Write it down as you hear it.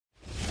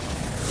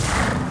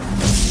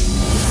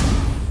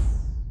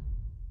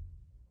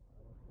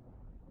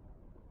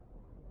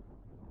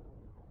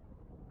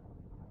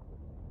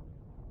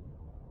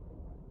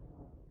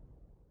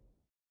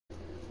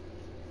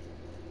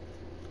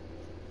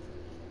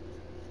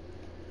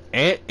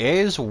It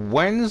is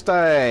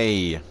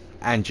Wednesday,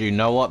 and you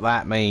know what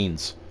that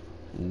means.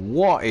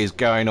 What is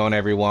going on,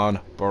 everyone?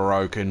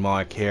 Broken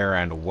Mike here,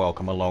 and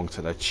welcome along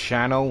to the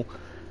channel,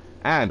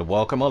 and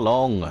welcome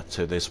along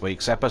to this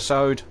week's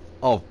episode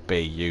of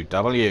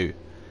BUW.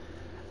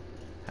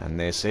 And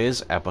this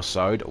is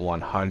episode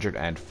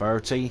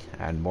 130,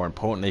 and more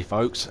importantly,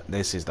 folks,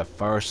 this is the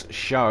first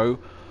show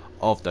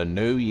of the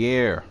new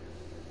year.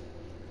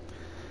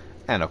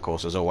 And of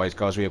course, as always,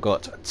 guys, we have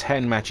got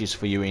 10 matches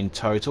for you in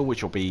total,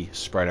 which will be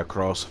spread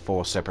across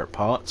 4 separate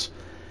parts.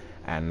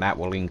 And that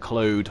will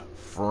include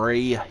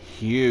 3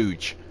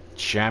 huge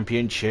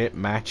championship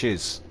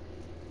matches.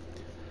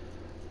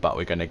 But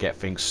we're going to get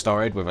things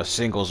started with a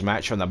singles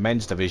match from the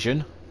men's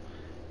division.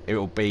 It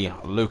will be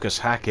Lucas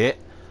Hackett,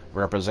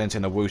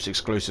 representing the Woos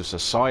Exclusive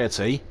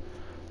Society,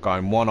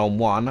 going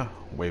one-on-one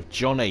with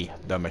Johnny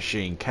the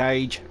Machine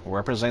Cage,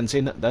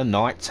 representing the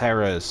Night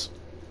Terrors.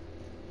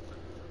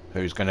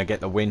 Who's going to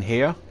get the win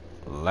here?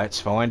 Let's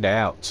find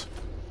out.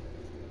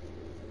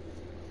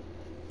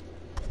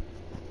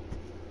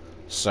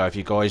 So if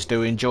you guys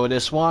do enjoy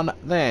this one,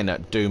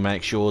 then do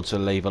make sure to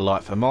leave a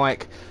like for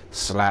Mike,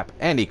 slap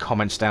any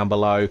comments down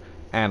below,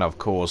 and of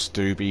course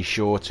do be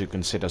sure to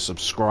consider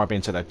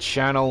subscribing to the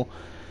channel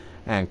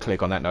and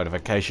click on that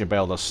notification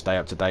bell to stay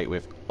up to date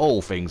with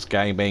all things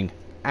gaming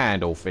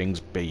and all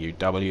things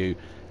BUW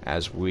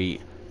as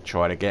we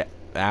try to get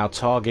our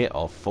target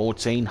of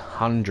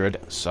 1,400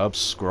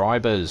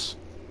 subscribers.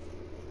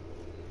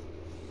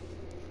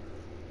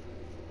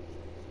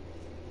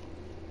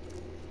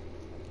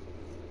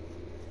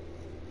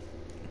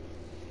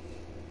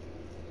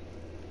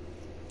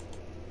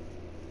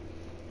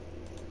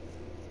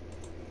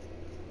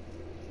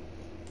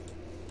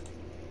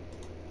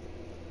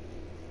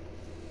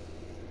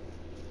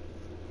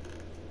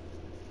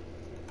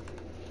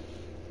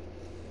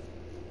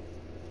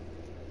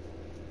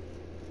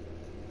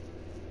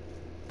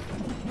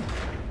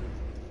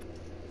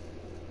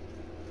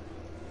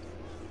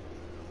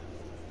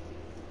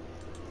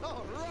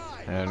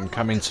 And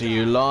coming to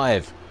you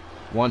live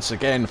once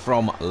again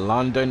from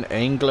London,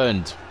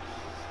 England.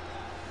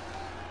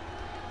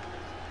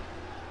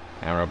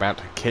 And we're about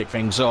to kick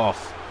things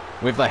off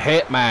with the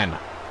Hitman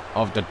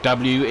of the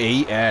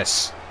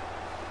WES.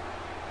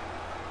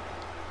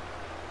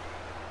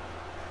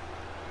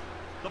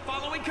 The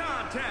following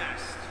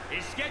contest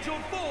is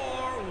scheduled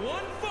for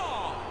one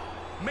fall.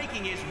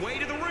 Making his way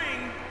to the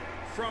ring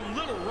from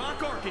Little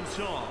Rock,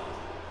 Arkansas,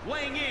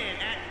 weighing in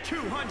at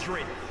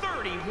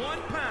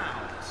 231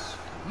 pounds,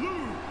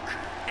 Luke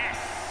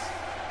S.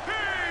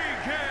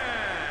 Hagen.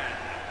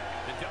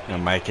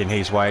 And making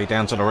his way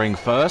down to the ring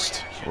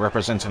first,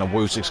 representing the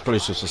Woos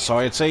Exclusive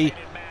Society,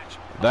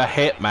 the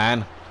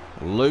Hitman,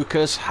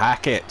 Lucas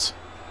Hackett.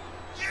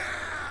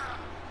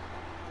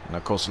 And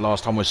of course, the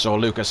last time we saw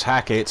Lucas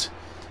Hackett,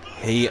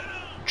 he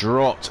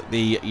dropped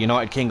the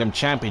United Kingdom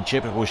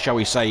Championship, or shall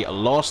we say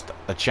lost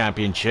the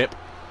championship,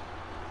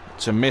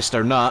 to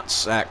Mr.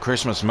 Nuts at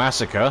Christmas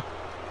Massacre.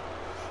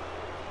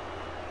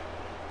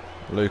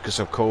 Lucas,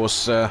 of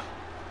course,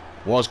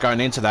 was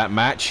going into that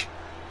match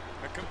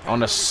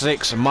on a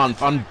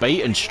 6-month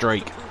unbeaten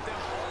streak,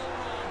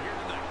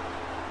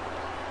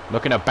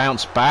 looking to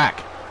bounce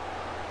back.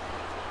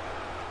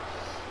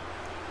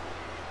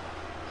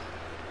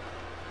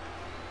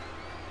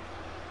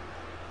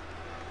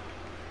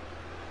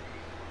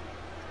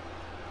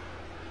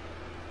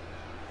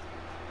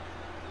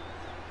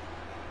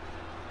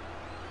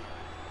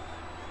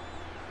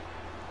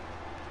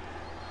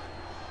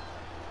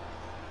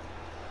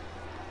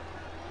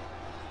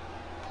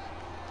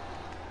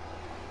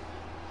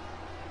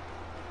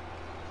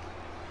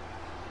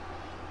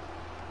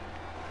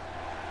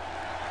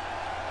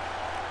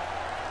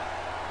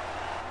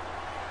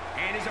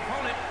 And his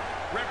opponent,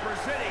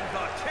 representing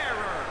the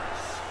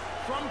Terrors,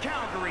 from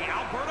Calgary,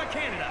 Alberta,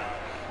 Canada,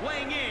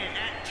 weighing in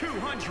at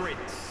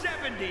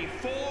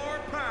 274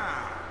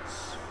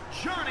 pounds,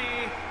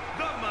 Johnny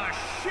the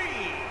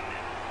Machine.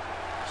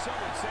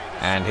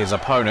 And his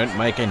opponent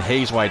making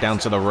his way down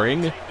to the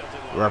ring,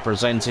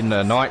 representing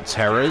the Night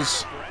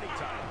Terrors,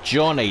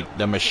 Johnny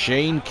the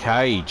Machine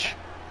Cage.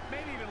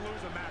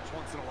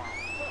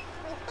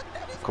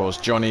 Of course,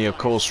 Johnny,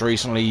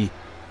 recently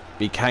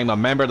became a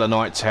member of the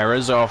Night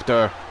Terrors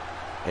after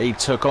he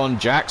took on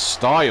Jack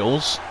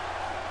Styles.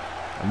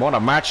 And what a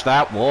match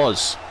that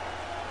was.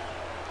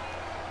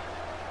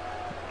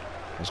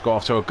 He's got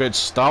off to a good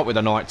start with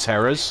the Night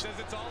Terrors.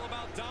 It's all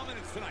about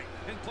dominance tonight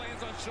and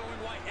plans on showing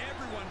why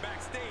everyone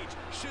backstage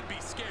should be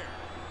scared.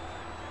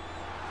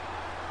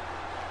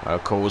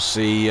 Of course,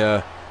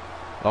 the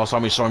last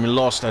time we saw him, he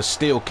lost a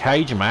steel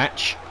cage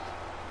match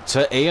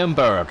to Ian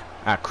Berg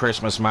at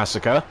Christmas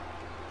Massacre.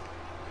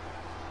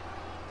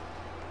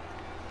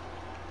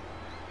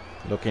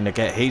 Looking to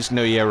get his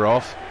new year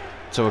off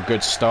to a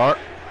good start,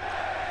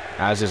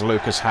 as is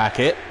Lucas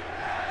Hackett.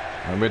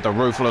 And with the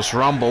Ruthless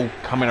Rumble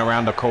coming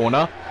around the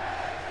corner,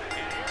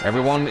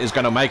 everyone is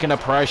going to make an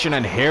impression,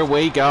 and here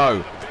we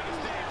go.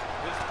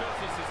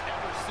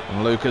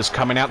 And Lucas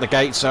coming out the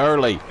gates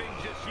early,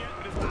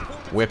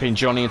 whipping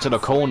Johnny into the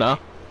corner.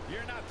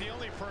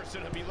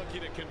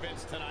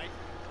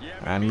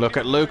 And look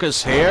at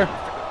Lucas here.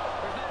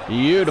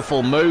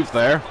 Beautiful move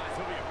there.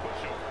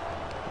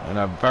 And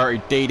a very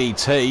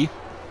DDT.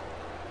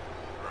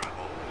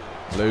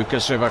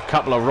 Lucas with a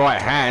couple of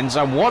right hands.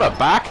 And what a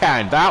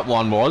backhand that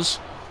one was.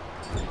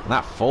 And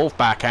that fourth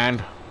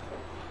backhand.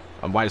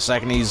 And wait a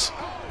second, he's...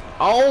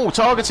 Oh,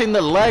 targeting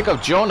the leg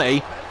of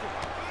Johnny.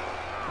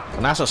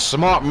 And that's a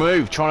smart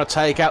move, trying to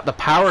take out the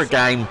power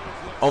game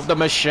of the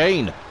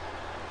machine.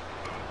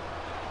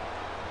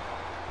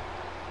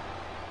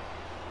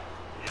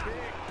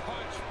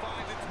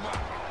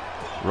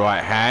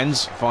 Right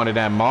hands, finding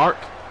their mark.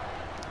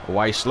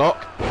 Waist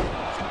lock.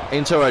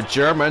 Into a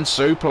German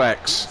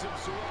suplex.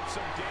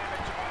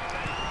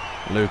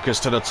 Lucas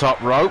to the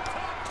top rope.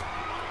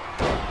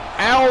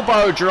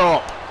 Elbow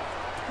drop.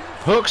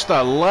 Hooks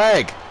the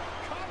leg.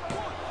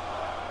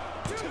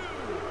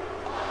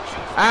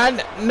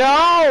 And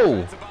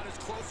no!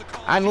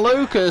 And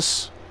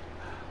Lucas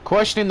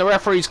questioning the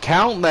referee's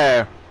count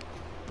there.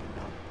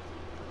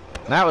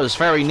 That was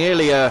very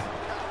nearly a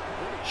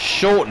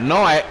short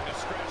night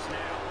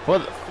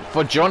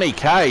for Johnny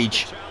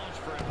Cage.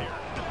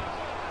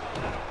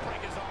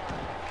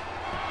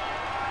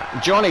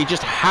 Johnny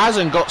just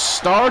hasn't got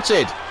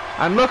started.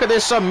 And look at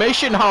this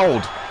submission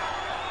hold.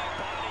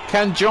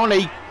 Can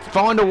Johnny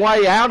find a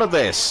way out of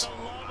this?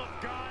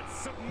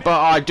 But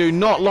I do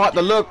not like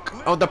the look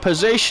of the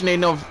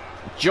positioning of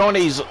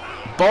Johnny's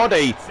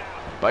body.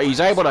 But he's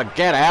able to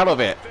get out of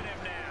it.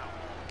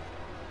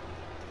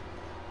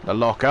 The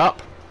lock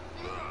up.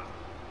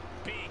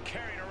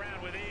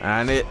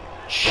 And it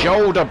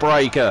shoulder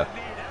breaker.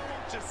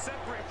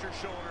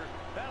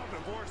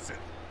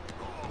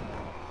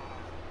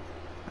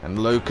 And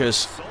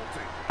Lucas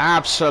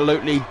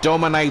absolutely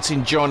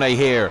dominating Johnny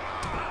here.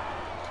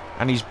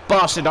 And he's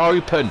busted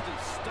open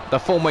the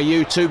former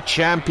YouTube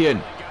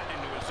champion.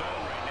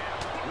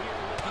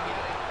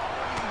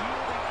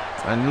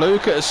 And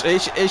Lucas,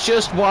 it's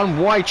just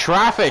one-way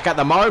traffic at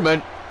the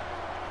moment.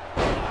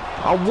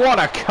 Oh, what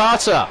a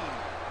cutter.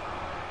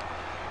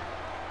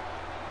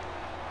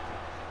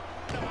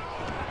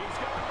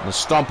 The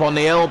stomp on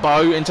the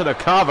elbow into the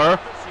cover.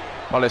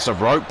 Well, it's a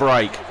rope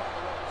break.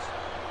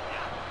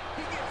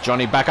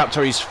 Johnny back up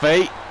to his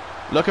feet.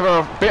 Looking for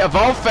a bit of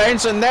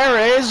offense, and there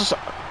it is.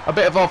 A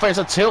bit of offense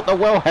to tilt the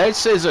well head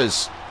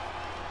scissors.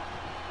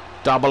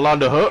 Double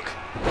underhook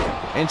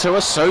into a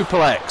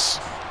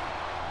suplex.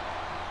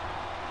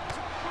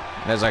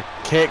 There's a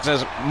kick,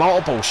 there's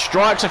multiple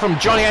strikes from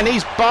Johnny, and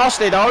he's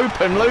busted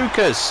open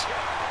Lucas.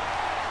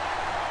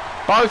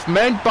 Both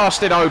men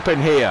busted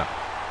open here.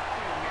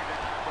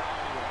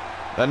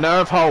 The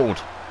nerve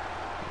hold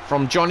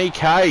from Johnny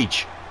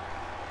Cage.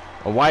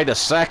 Oh, wait a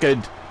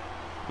second.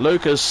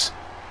 Lucas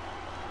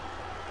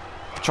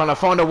trying to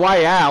find a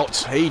way out.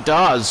 He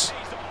does.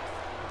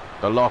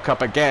 The lock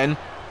up again.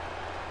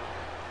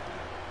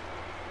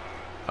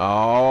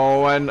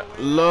 Oh, and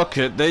look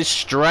at this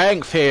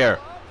strength here.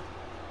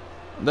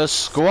 The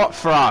squat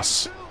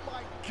thrust.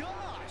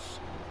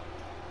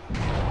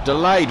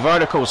 Delayed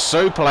vertical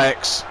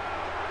suplex.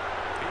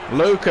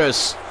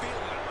 Lucas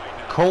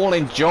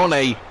calling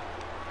Johnny.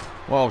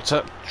 Well,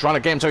 trying to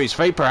get him to his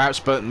feet perhaps,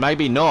 but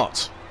maybe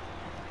not.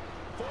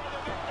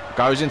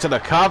 Goes into the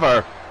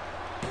cover.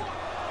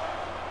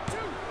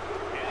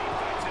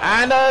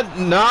 And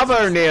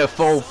another near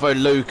fall for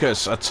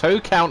Lucas. A 2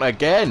 count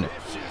again.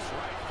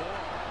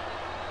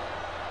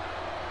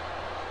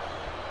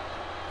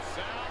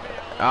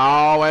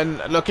 Oh,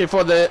 and looking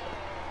for the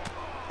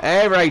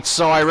air raid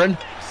siren.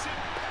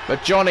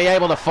 But Johnny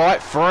able to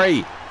fight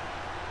free.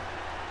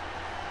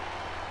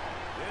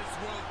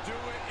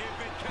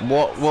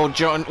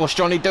 What's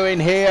Johnny doing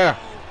here?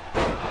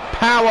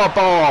 Power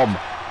bomb.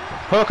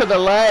 Hook of the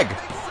leg.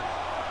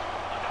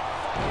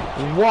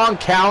 1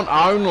 count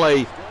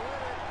only.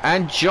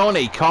 And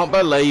Johnny can't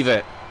believe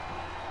it.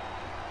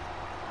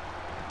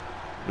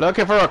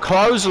 Looking for a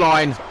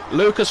clothesline.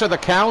 Lucas with a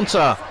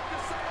counter.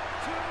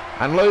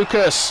 And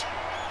Lucas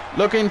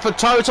looking for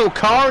total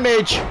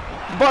carnage.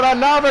 But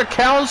another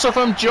counter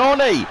from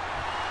Johnny.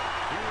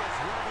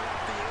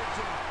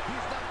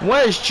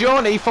 Where's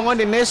Johnny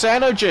finding this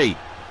energy?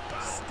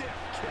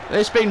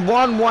 There's been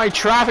one-way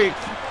traffic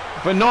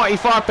for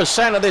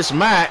 95% of this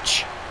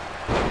match.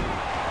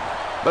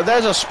 But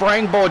there's a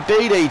springboard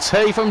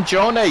DDT from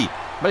Johnny.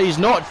 But he's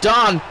not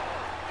done.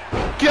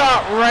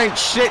 Gut wrench,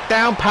 sit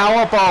down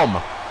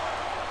powerbomb.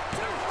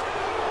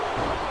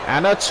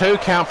 And a 2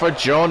 count for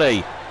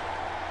Johnny.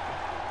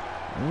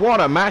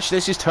 What a match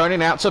this is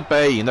turning out to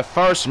be. In the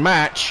first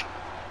match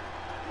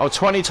of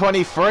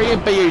 2023 in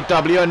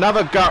BUW.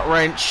 Another gut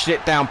wrench,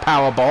 sit down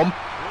powerbomb.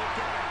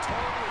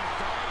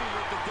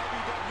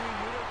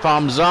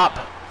 Thumbs up,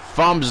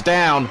 thumbs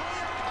down.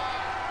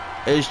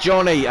 Is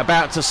Johnny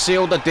about to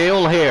seal the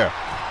deal here?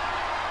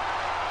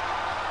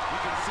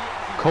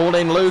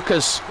 Calling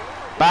Lucas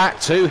back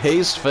to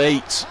his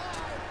feet.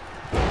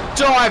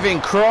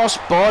 Diving cross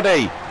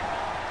body.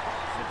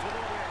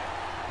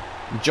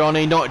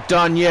 Johnny not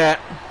done yet.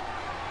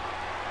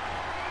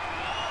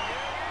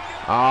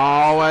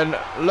 Oh, and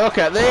look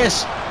at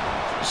this.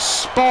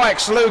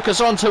 Spikes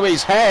Lucas onto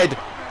his head.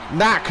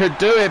 That could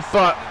do it,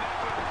 but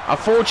a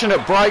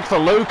fortunate break for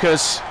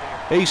Lucas.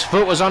 His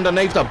foot was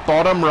underneath the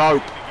bottom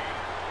rope.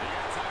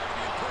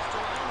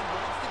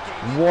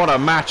 What a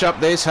matchup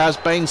this has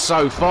been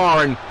so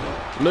far, and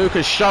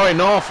Lucas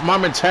showing off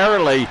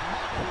momentarily.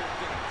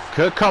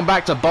 Could come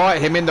back to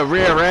bite him in the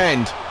rear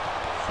end.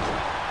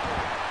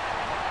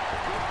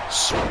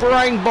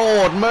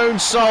 Springboard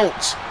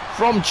moonsault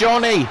from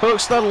Johnny.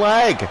 Hooks the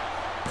leg.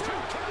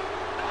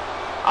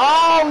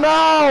 Oh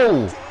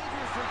no!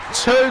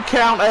 2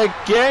 count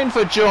again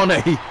for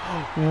Johnny.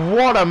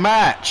 What a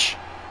match.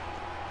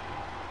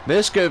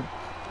 This could...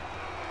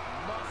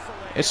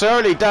 It's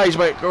early days,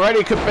 but it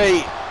already could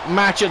be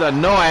match of the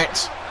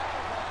night.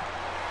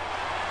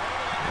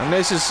 And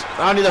this is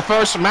only the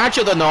first match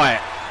of the night.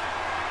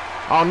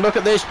 Oh, look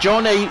at this.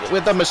 Johnny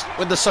with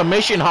the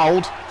submission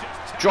hold,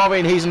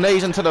 driving his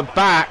knees into the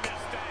back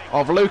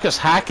of Lucas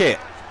Hackett.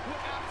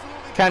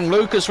 Can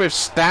Lucas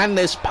withstand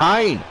this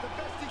pain?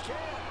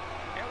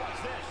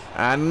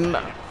 And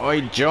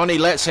Johnny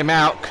lets him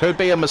out. Could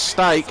be a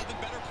mistake.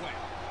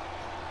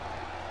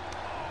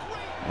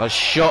 A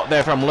shot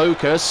there from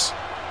Lucas.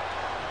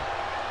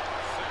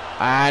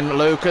 And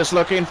Lucas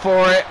looking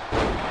for it.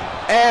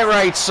 Air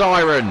raid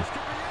siren.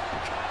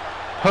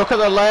 Hook of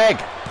the leg.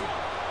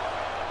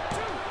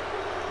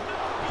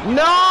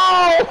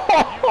 No!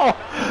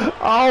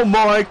 Oh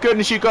my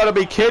goodness, you got to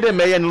be kidding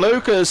me. And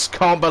Lucas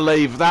can't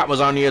believe that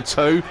was only a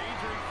 2.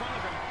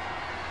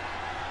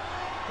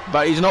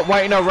 But he's not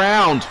waiting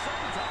around.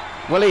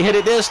 Will he hit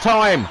it this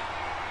time?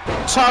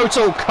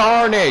 Total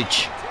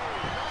carnage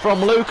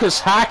from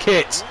Lucas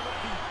Hackett.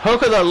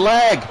 Hook of the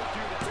leg.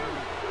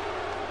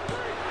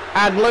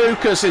 And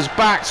Lucas is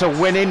back to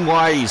winning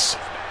ways.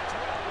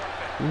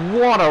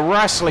 What a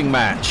wrestling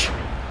match.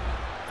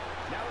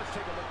 Now let's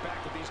take a look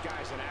back at these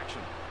guys in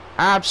action.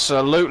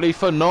 Absolutely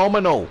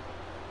phenomenal.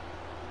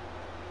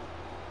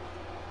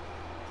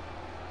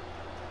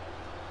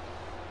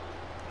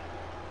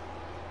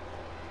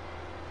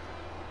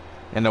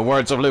 In the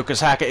words of Lucas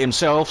Hackett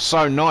himself,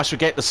 so nice we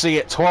get to see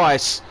it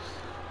twice.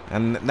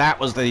 And that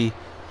was the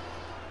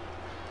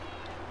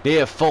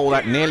near fall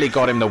that nearly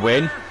got him the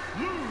win.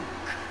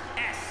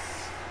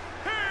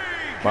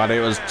 But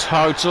it was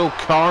total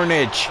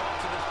carnage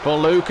for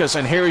Lucas.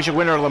 And here is your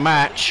winner of the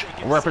match,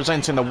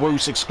 representing the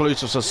Woos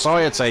Exclusive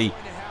Society,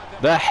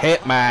 the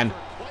Hitman,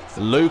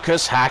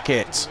 Lucas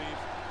Hackett.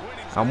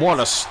 And what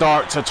a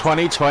start to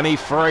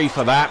 2023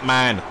 for that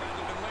man.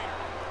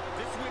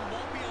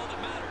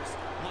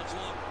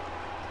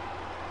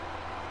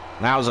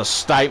 That was a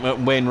statement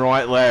win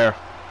right there.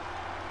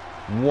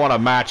 What a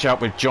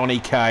matchup with Johnny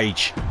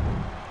Cage.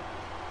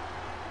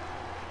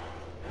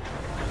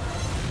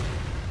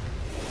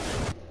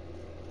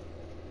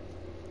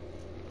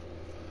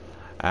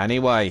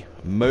 Anyway,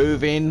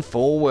 moving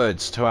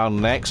forwards to our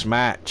next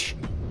match.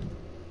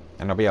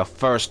 And it'll be our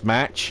first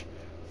match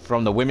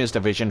from the women's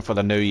division for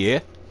the new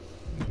year.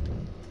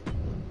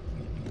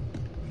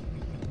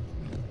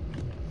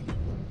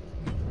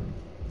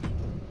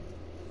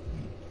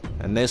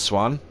 And this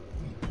one,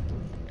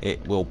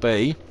 it will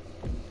be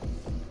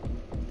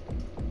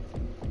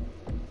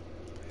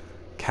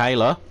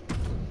Kayla.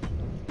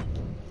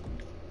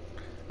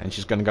 And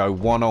she's going to go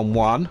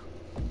one-on-one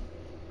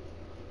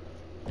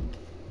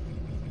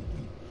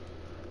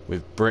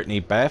with Brittany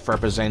Beth,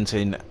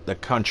 representing the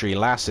Country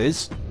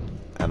Lasses.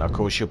 And of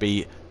course she'll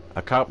be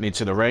accompanied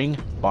to the ring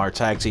by her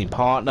tag team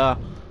partner,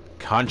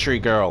 Country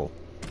Girl.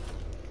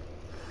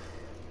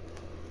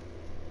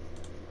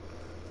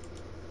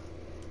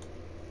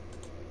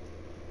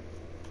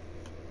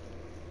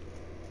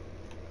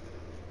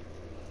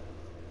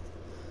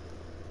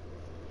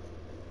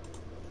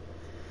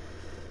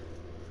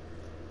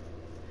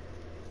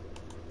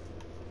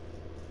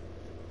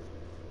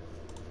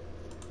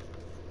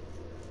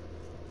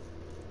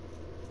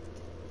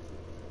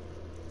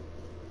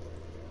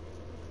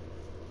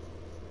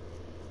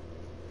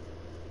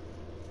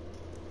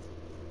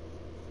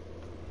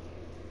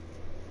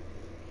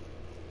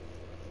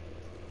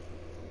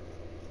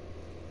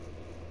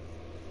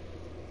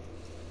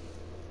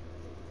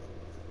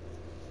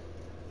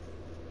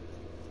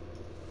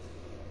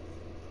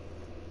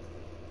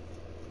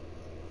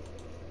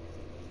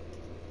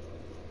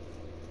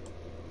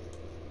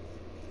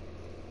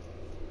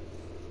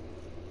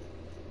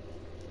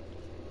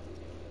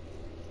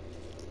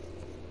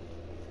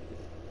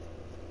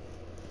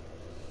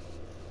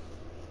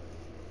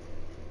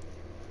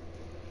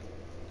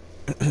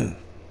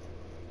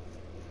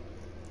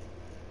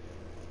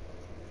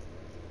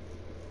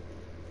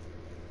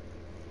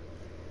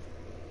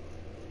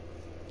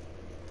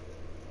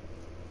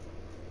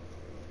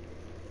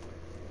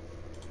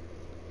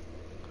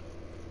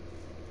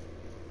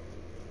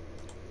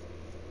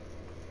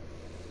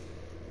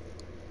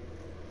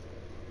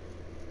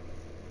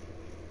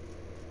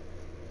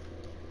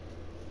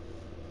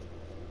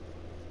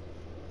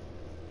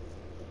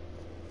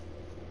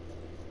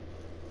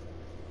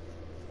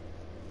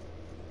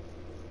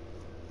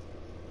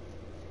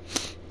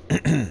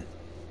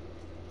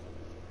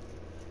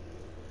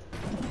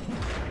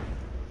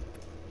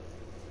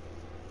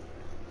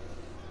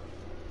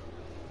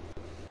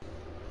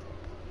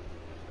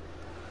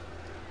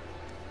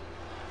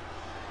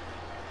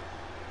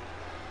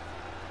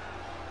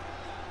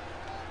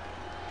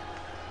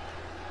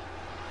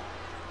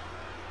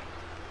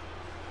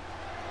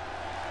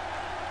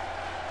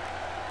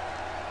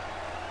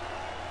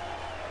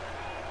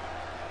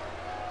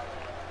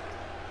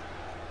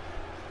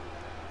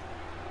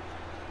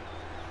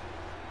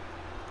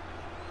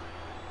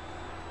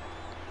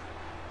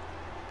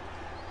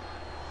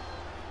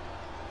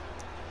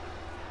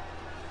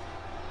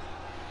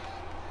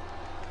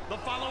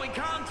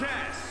 following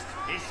contest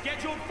is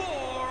scheduled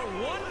for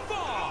one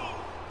fall.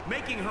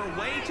 Making her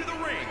way to the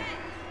ring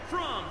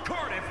from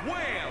Cardiff,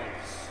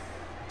 Wales,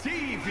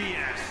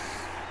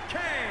 DVS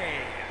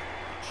Kay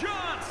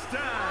Johnston.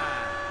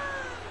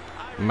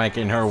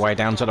 Making her way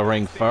down to the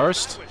ring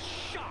first,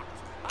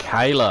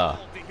 Kayla.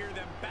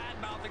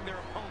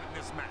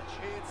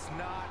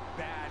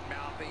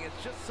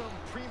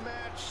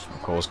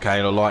 Of course,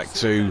 Kayla like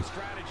to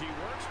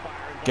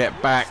get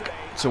back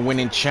to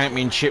winning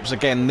championships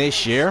again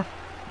this year.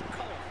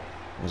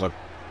 It was a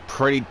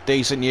pretty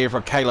decent year for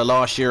Kayla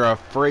last year, a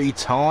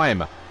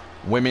 3-time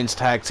women's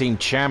tag team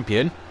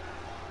champion.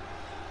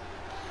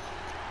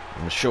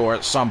 I'm sure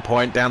at some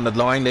point down the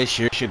line this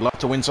year she'd love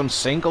to win some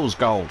singles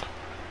gold.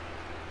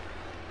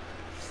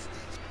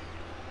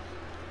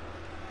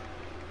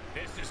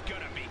 This is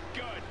gonna be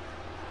good.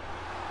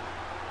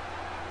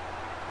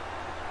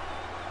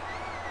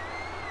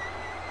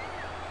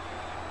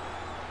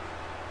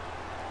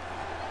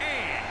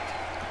 And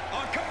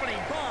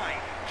accompanied by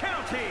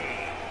County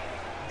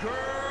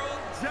Girl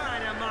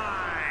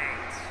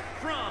Dynamite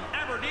from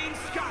Aberdeen,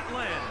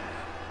 Scotland,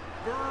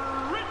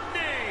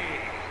 Brittany.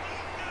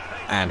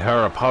 And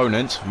her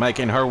opponent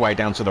making her way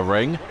down to the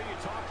ring,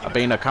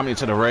 being accompanied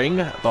to the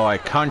ring by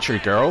Country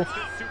Girl,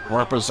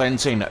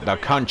 representing the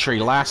Country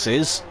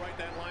Lasses,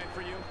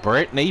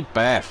 Brittany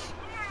Beth.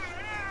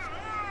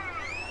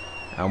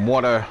 And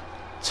what a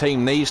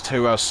team these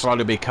two are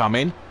slowly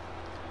becoming.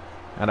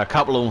 And a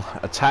couple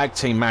of tag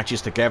team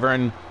matches together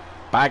and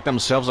bagged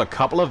themselves a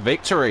couple of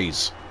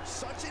victories.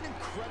 Such an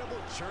incredible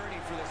journey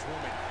for this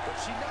woman, but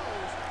she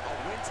knows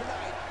a win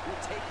tonight will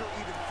take her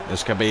even further.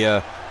 This could be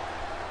a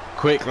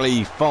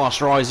quickly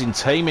fast rising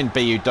team in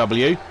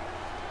BUW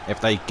if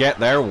they get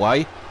their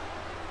way.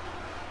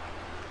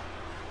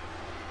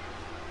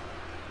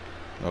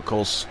 Of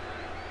course,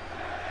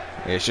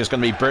 it's just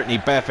going to be Brittany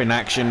Beth in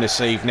action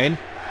this evening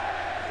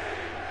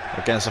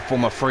against a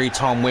former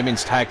 3-time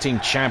women's tag team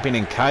champion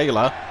in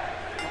Kayla.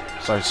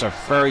 So it's a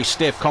very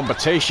stiff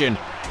competition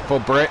for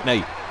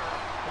Brittany.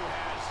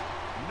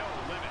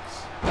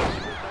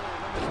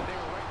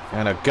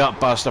 And a gut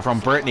buster from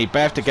Brittany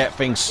Beth to get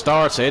things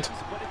started.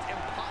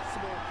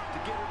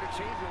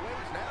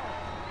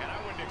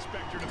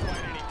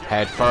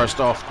 Head first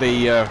off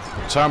the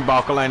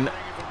turnbuckle, and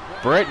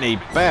Brittany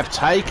Beth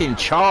taking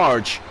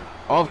charge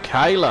of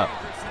Kayla.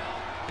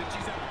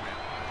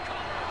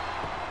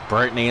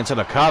 Brittany into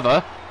the cover.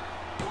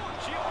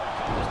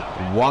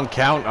 1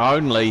 count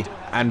only,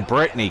 and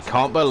Brittany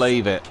can't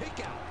believe it.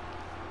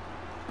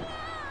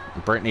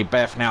 Brittany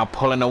Beth now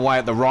pulling away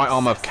at the right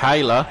arm of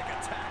Kayla.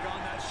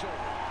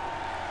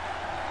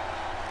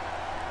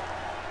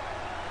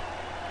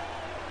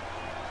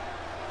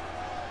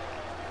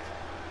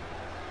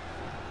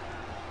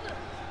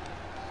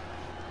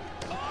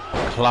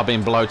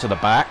 Clubbing blow to the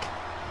back,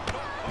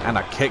 and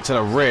a kick to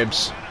the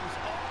ribs.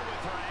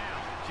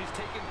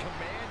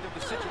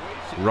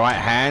 Right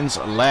hands,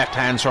 left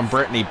hands from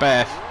Brittany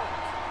Beth.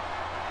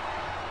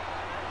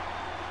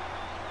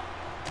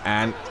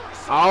 And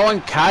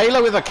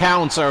Kayla with a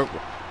counter.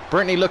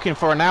 Brittany looking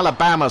for an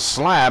Alabama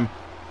slam,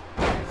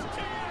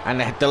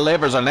 and it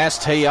delivers an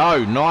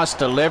STO. Nice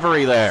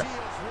delivery there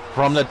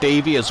from the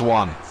devious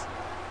one.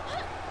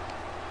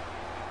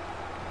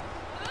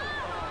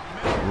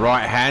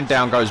 Right hand,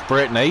 down goes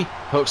Brittany,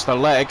 hooks the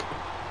leg.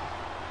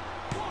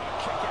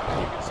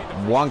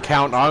 1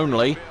 count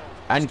only,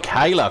 and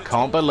Kayla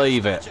can't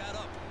believe it.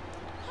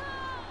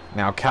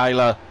 Now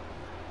Kayla,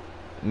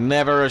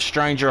 never a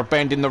stranger of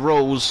bending the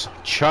rules,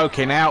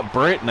 choking out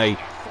Brittany.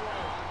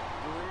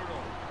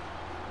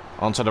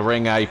 Onto the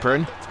ring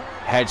apron,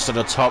 heads to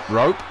the top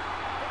rope,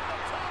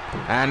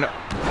 and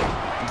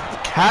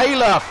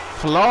Kayla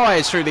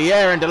flies through the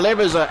air and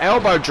delivers an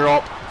elbow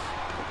drop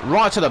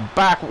right to the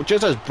back,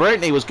 just as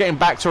Brittany was getting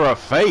back to her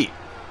feet.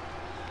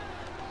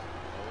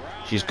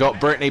 She's got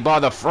Brittany by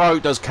the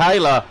throat, does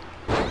Kayla,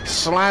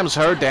 slams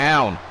her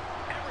down.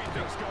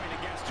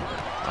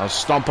 A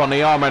stomp on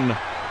the arm, and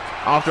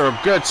after a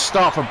good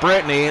start for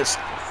Brittany, it's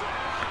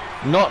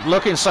not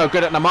looking so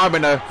good at the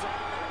moment. A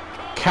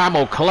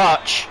camel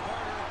clutch.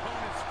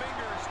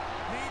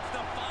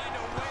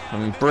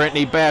 And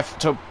Brittany Beth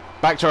took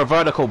back to her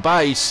vertical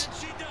base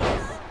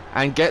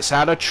and gets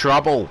out of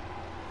trouble.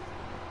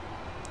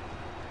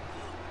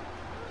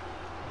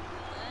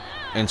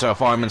 Into a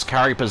fireman's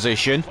carry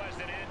position.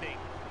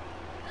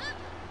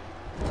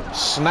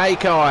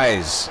 Snake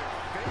eyes.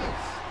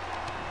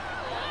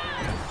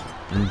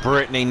 And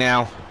Brittany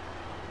now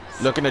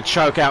looking to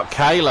choke out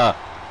Kayla.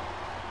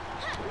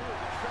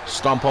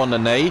 Stomp on the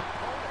knee.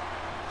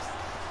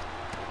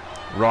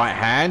 Right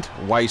hand,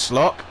 waist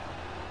lock.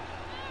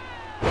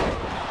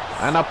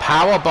 And a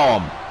power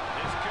bomb.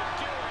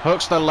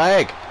 Hooks the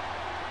leg.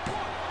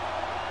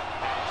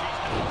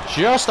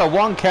 Just a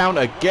 1 count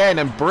again,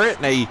 and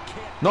Brittany,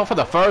 not for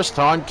the first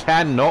time,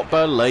 cannot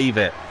believe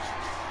it.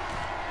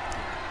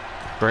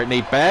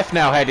 Brittany Beth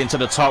now heading to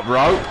the top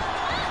rope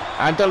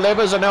and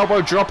delivers an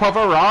elbow drop of her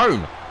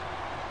own.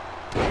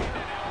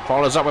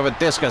 Follows up with a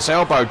discus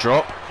elbow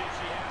drop.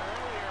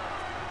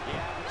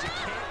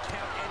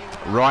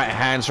 Right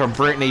hands from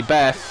Brittany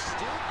Beth.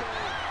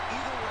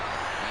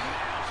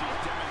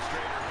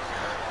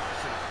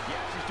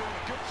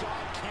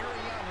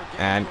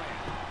 And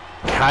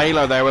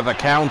Kayla there with a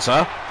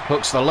counter.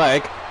 Hooks the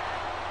leg.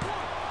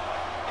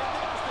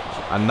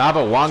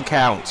 Another 1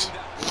 count.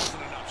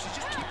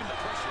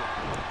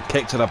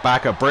 Kick to the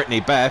back of Brittany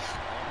Beth.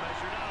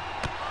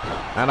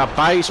 And a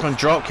basement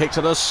drop kick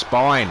to the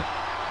spine.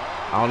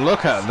 Oh,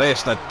 look at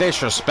this. The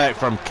disrespect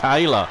from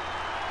Kayla.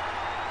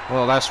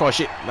 Well, that's why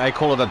they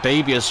call it a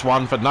devious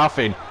one for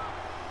nothing.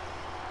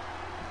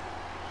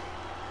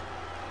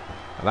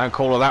 I don't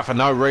call her that for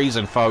no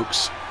reason,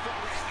 folks.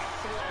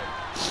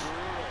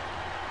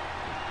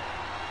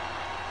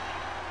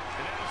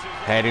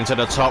 Heading to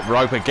the top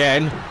rope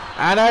again.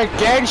 And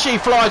again she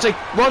flies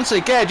once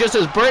again, just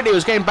as Brittany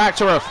was getting back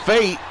to her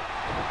feet.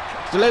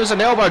 Delivers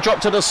an elbow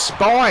drop to the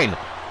spine.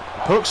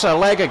 Hooks her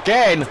leg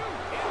again.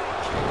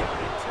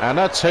 And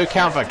a 2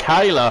 count for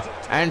Kayla.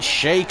 And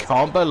she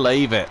can't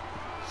believe it.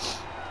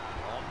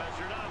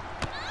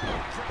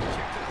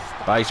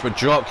 Basement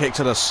drop kick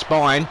to the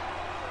spine.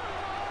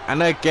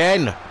 And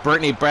again,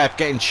 Brittany Beth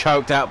getting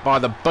choked out by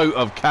the boot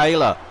of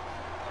Kayla.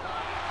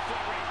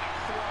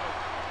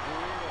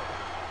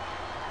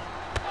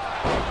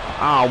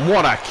 Oh,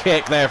 what a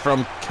kick there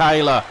from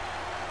Kayla.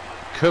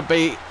 Could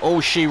be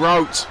all she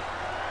wrote.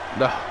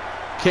 The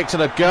kick to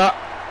the gut.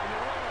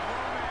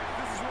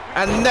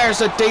 And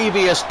there's a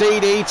devious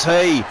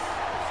DDT.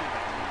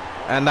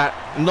 And that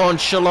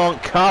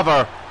nonchalant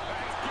cover.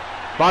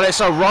 But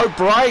it's a rope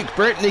break.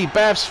 Brittany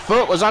Beth's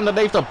foot was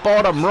underneath the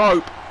bottom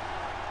rope.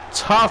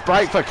 Tough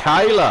break for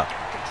Kayla.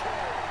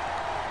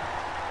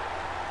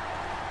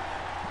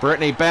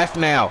 Brittany Beth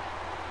now.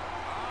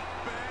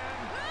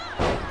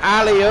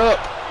 Alley-oop.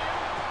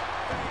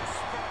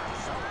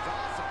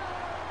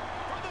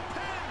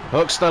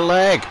 Hooks the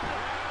leg.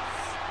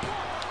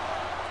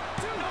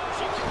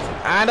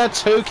 And a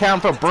 2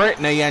 count for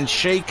Brittany, and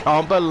she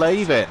can't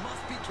believe it.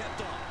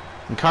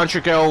 And Country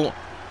Girl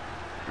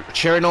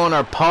cheering on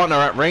her partner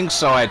at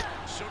ringside.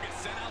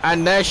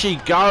 And there she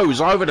goes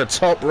over the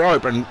top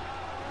rope, and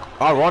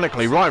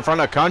ironically right in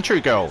front of Country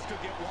Girl.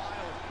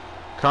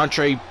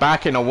 Country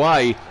backing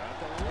away.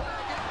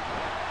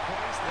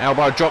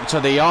 Elbow drop to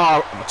the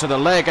arm, to the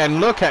leg,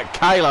 and look at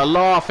Kayla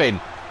laughing.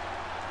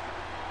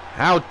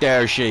 How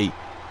dare she?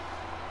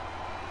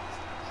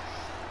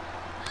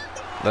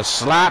 The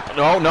slap.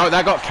 Oh no,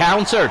 that got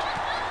countered.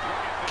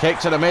 Kick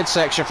to the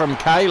midsection from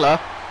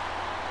Kayla.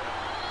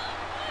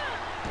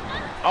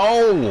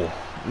 Oh,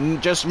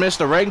 just missed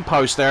the ring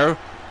post there.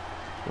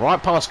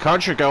 Right past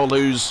Country Girl,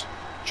 who's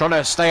trying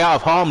to stay out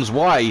of harm's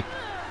way.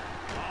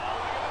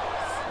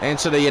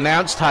 Into the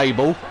announce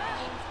table.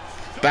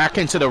 Back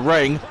into the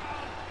ring.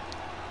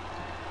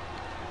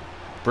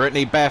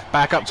 Brittany Beth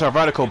back up to her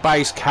vertical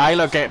base.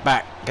 Kayla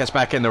gets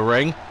back in the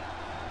ring.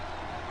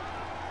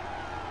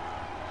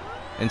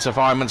 Into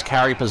fireman's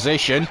carry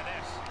position.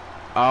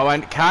 Oh,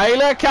 and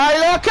Kayla!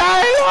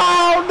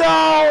 Oh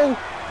no!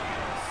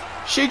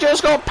 She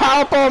just got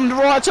powerbombed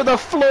right to the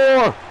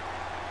floor.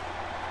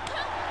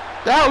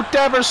 How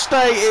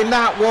devastating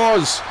that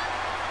was.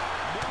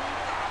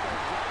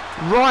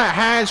 Right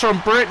hands from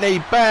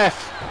Brittany Beth.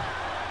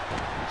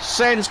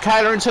 Sends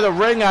Kayla into the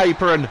ring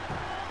apron.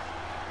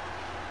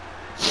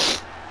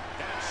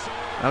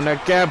 And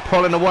again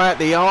pulling away at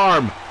the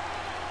arm.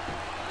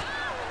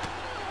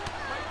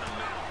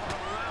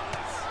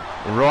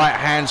 Right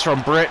hands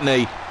from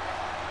Brittany.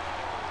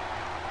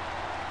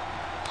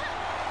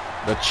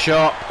 The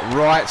chop,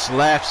 rights,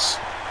 lefts.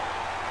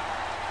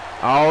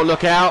 Oh,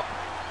 look out.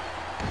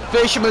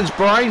 Fisherman's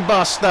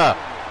brainbuster.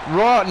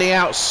 Right on the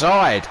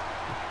outside.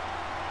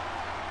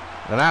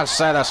 And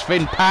outside, that's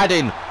Finn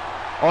padding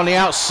on the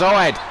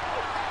outside.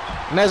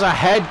 And there's a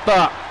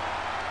headbutt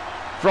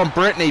from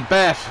Brittany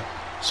Beth.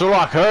 Sort of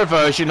like her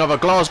version of a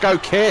Glasgow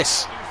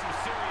kiss.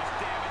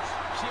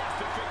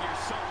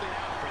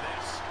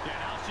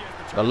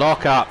 The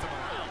lock up.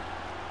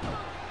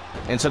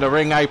 Into the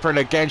ring apron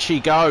again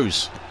she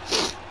goes.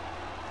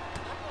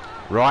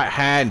 Right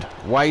hand,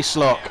 waist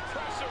lock.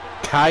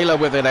 Kayla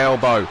with an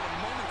elbow.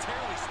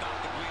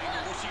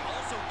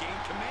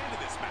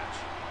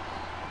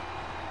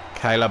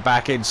 Kayla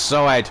back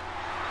inside.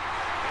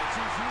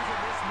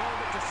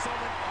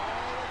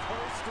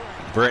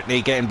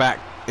 Brittany getting back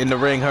in the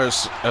ring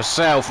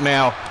herself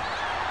now.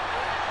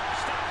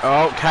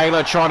 Oh,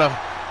 Kayla trying to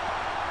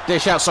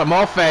dish out some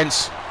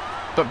offense.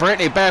 But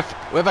Brittany Beth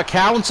with a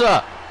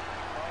counter.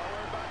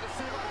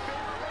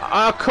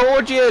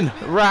 Accordion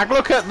rag.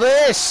 Look at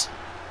this.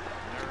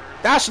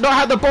 That's not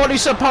how the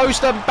body's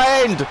supposed to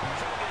bend.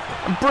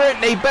 And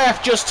Brittany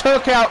Beth just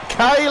took out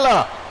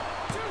Kayla.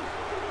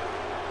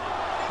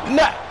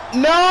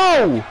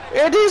 No,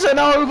 it isn't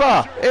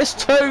over. It's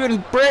 2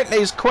 and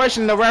Brittany's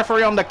questioning the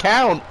referee on the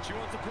count.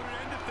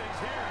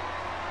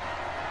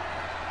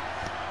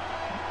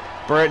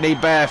 Brittany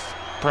Beth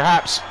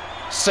perhaps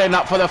setting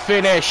up for the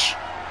finish.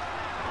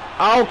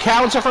 Oh,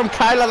 counter from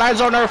Kayla,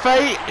 lands on her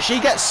feet. She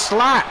gets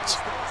slapped.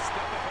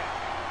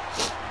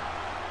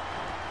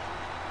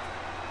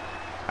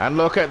 And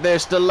look at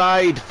this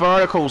delayed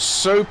vertical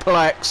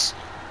suplex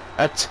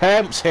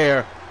attempt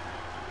here.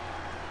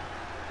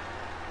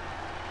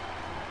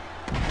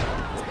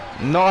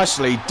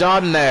 Nicely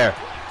done there.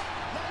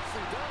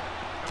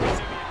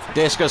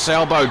 Discus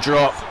elbow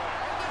drop.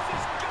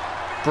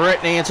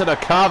 Brittany into the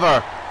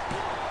cover.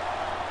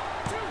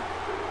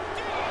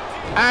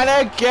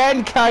 And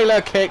again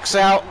Kayla kicks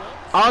out.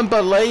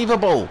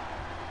 Unbelievable.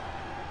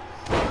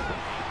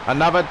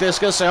 Another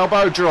discus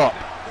elbow drop.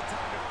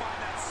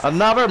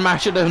 Another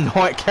match of the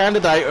night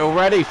candidate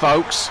already,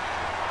 folks.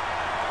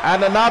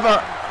 And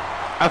another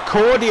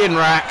accordion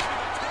rack.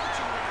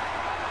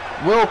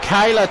 Will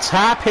Kayla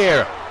tap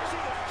here?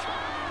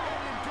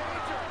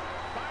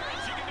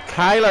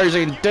 Kayla's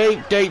in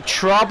deep, deep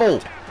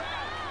trouble.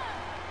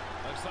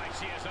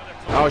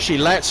 Oh, she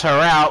lets her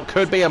out.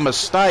 Could be a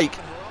mistake.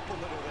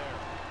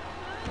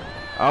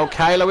 Oh,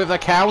 Kayla with the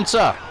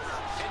counter.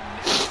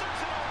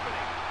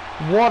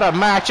 What a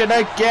match. And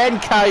again,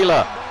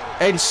 Kayla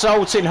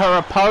insulting her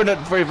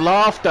opponent with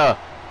laughter.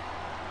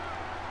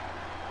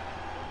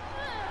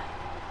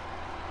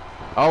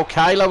 Oh,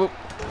 Kayla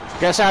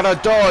gets out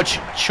of dodge.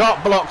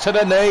 Chop block to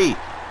the knee.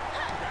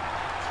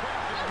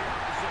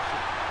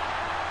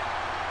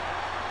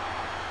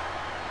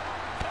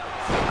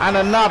 And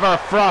another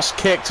thrust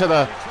kick to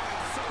the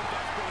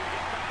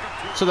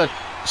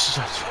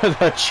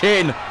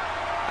chin.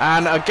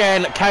 And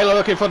again, Kayla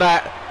looking for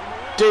that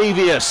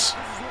devious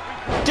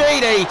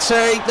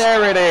DDT.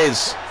 There it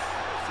is.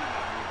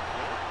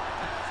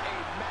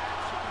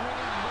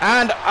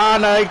 And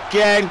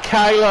again,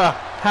 Kayla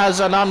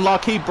has an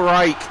unlucky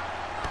break.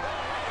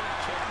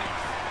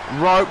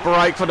 Rope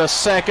break for the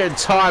second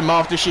time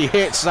after she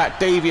hits that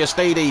devious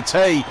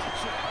DDT.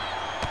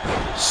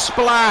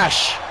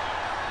 Splash.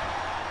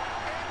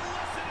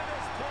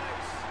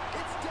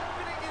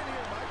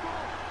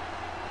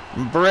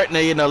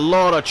 Brittany in a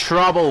lot of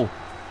trouble.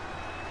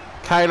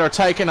 Kayla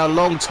taking a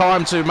long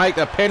time to make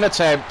the pin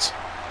attempt.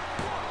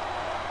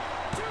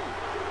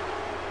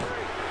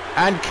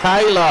 And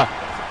Kayla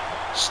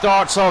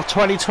starts off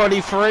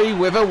 2023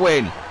 with a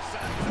win.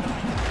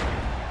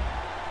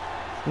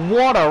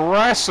 What a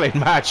wrestling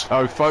match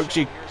though, folks.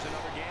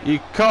 You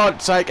can't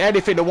take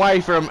anything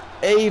away from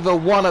either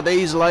one of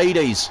these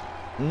ladies.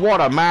 What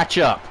a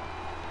matchup.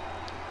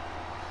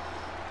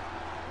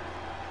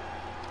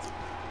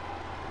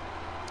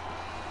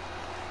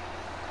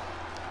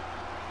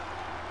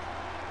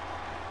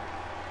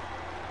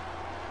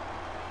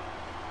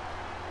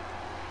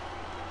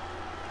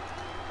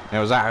 There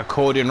was that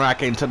accordion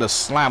rack into the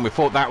slam. We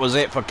thought that was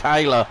it for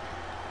Kayla.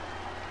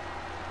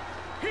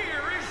 Here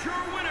is your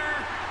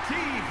winner,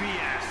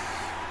 TBS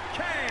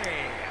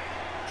K.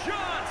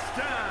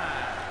 Johnston.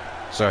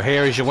 So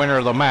here is your winner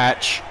of the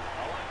match,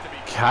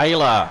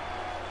 Kayla.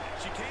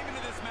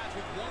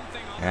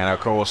 And of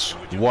course,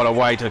 what a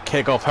way to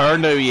kick off her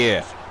new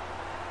year.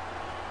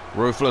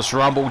 Ruthless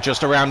Rumble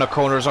just around the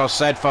corner, as I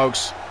said,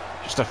 folks.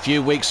 Just a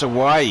few weeks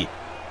away.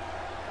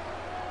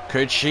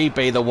 Could she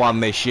be the one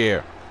this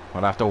year?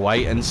 We'll have to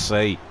wait and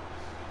see.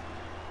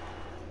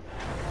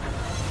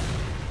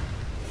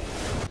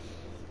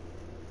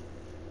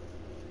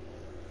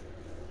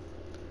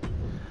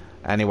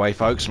 Anyway,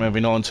 folks,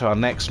 moving on to our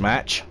next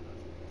match.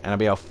 And it'll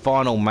be our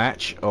final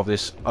match of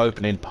this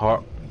opening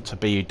part to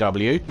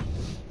BUW.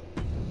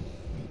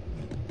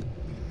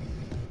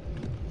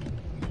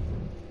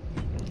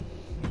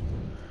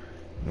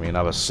 It'll be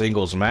another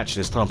singles match,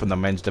 this time from the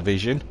men's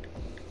division.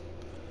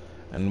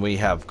 And we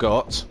have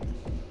got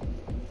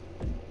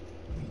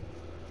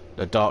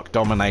the Dark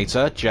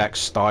Dominator, Jack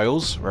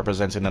Styles,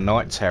 representing the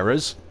Night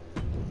Terrors.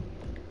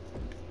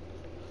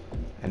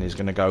 And he's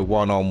going to go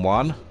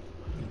one-on-one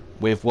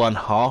with one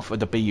half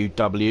of the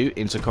BUW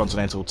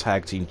Intercontinental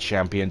Tag Team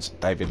Champions,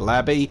 David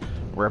Labby,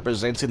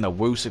 representing the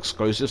Woos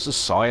Exclusive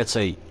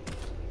Society.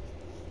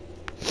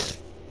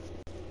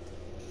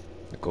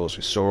 Of course,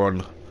 we saw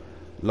on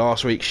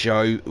last week's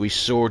show, we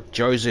saw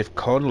Joseph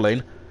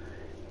Conlin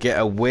get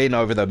a win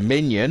over the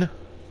Minion.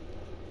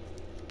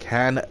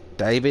 Can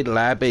David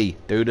Labby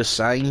do the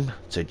same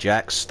to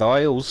Jack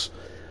Styles?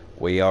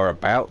 We are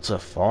about to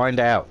find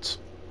out.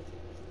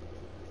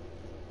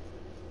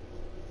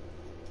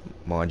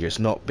 Mind you, it's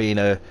not been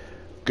a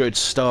good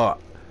start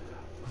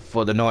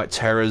for the Night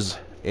Terrors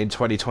in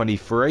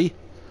 2023,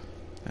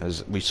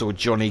 as we saw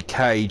Johnny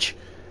Cage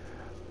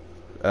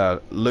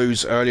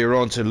lose earlier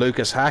on to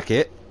Lucas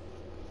Hackett.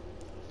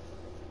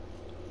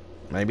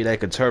 Maybe they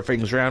could turn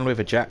things around with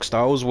a Jack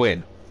Styles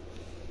win.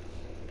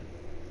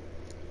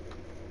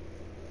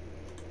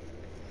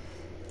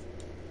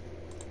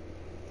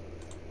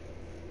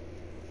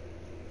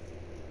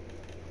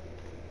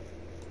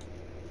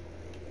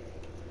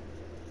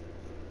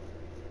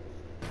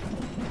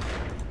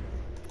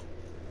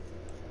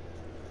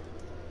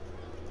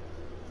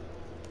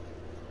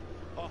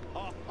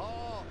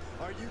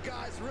 Are you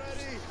guys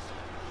ready?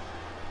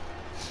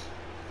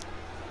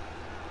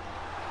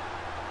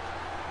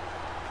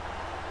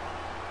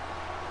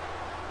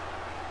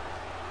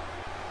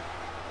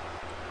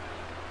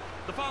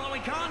 The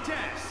following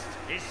contest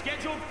is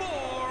scheduled for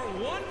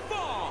one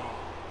fall,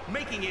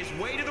 making his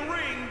way to the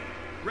ring,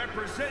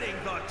 representing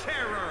the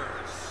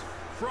Terrors,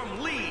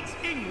 from Leeds,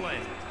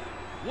 England,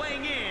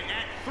 weighing in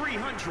at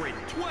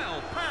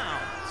 312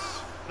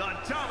 pounds, the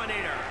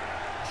Dominator,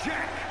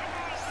 Jack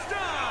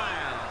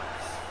Styles.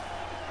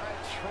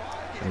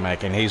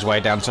 Making his way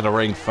down to the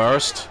ring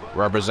first,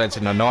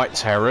 representing the Night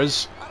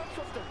Terrors,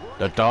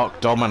 the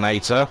Dark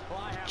Dominator,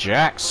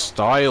 Jack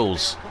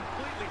Styles.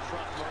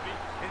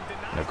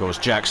 And of course,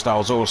 Jack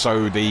Styles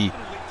also the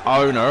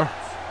owner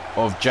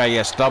of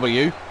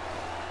JSW.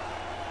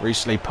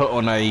 Recently put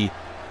on a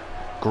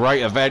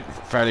great event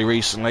fairly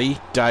recently,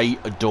 Day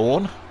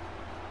Dawn.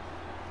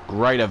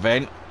 Great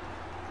event.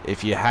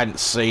 If you hadn't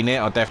seen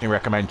it, I definitely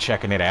recommend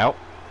checking it out.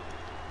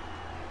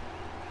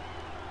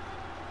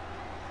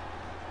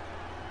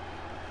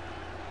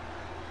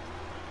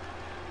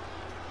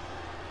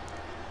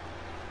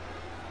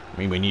 I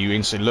mean, when you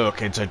instantly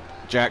look into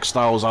Jack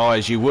Styles'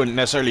 eyes, you wouldn't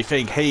necessarily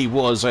think he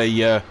was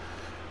a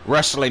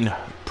wrestling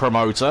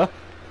promoter,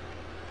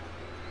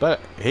 but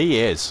he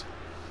is.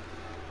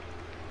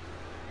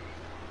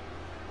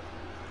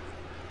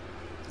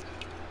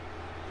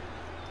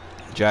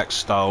 Jack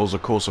Styles,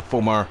 of course, a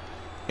former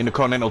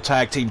Intercontinental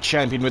Tag Team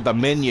Champion with the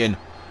Minion,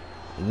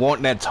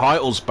 want their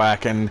titles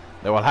back, and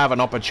they will have an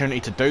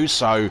opportunity to do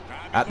so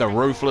at the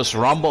Ruthless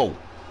Rumble.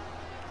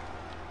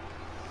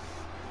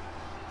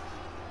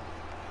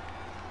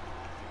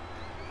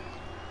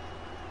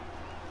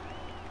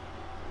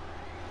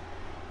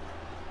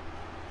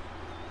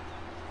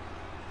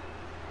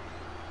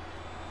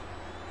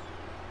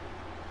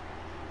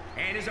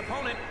 And his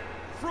opponent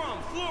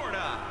from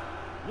Florida,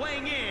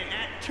 weighing in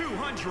at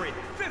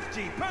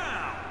 250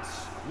 pounds,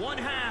 one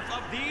half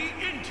of the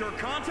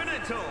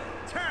Intercontinental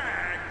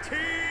Tag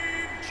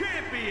Team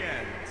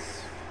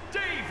Champions,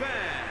 David.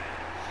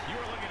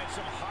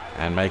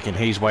 And making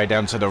his way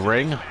down to the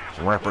ring,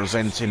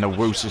 representing the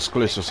Woos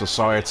Exclusive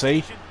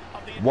Society,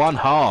 one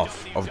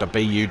half of the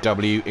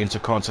BUW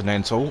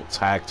Intercontinental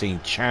Tag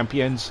Team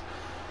Champions,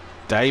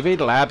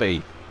 David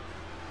Labby.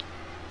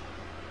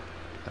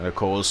 And of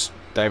course,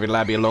 David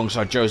Labby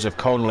alongside Joseph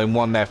Conlon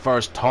won their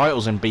first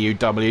titles in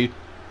BUW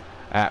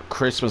at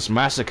Christmas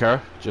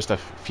Massacre just a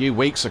few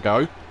weeks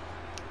ago.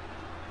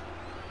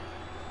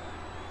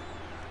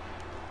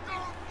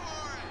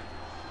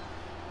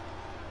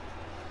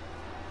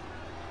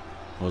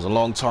 It was a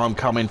long time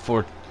coming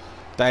for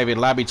David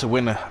Labby to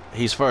win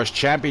his first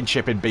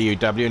championship in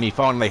BUW, and he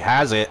finally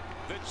has it.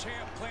 The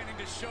champ planning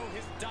to show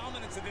his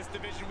dominance in this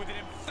division with an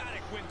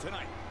emphatic win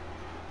tonight.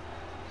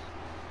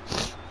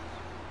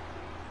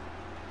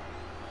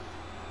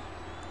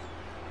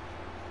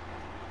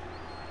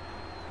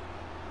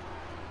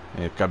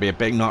 It's going to be a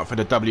big night for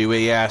the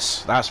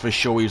WES, that's for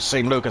sure. We've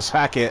seen Lucas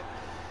Hackett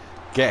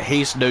get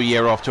his new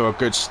year off to a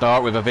good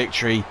start with a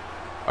victory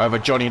over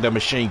Johnny the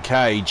Machine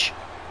Cage.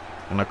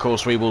 And of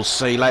course we will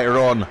see later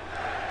on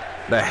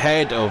the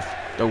head of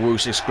the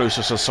Woos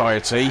Exclusive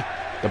Society,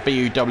 the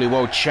BUW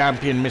World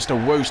Champion Mr.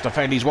 Woos,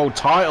 defend his world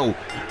title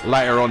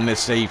later on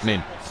this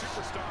evening.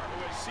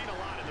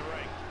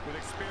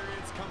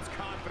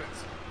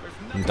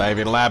 And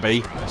David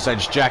Labby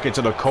sends Jack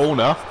into the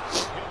corner.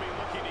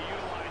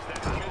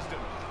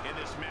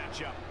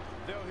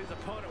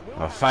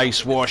 A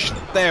face wash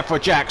there for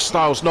Jack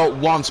Styles, not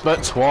once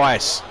but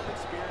twice.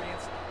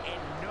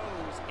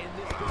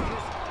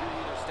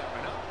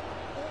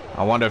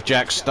 I wonder if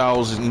Jack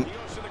Styles'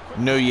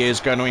 New Year's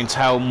going to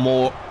entail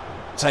more,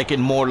 taking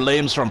more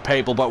limbs from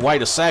people, but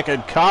wait a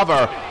second,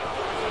 cover.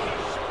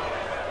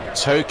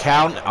 2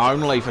 count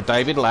only for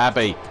David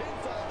Labby.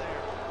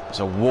 There's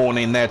a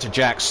warning there to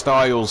Jack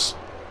Styles.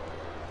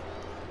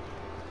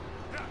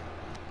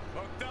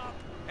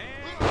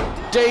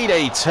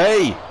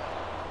 DDT.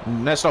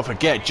 Let's not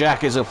forget,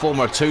 Jack is a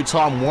former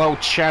 2-time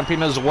world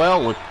champion as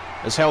well.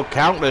 Has held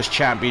countless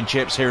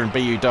championships here in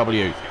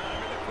BUW.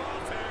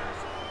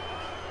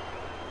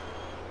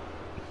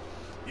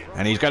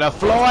 And he's going to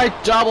fly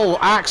double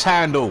axe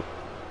handle.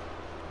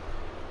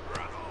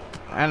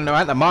 And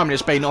at the moment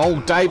it's been all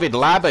David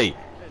Labby.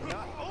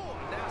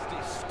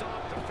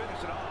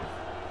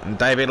 And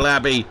David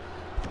Labby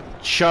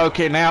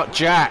choking out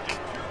Jack.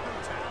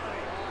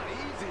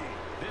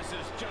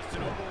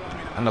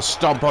 And a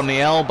stomp on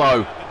the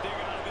elbow.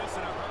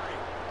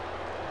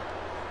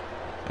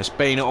 It's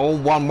been all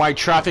one-way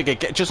traffic,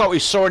 just like we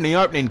saw in the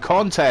opening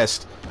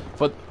contest.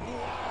 For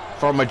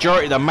a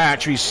majority of the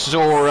match, we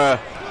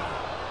saw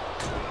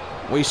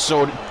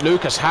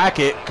Lucas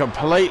Hackett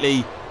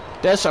completely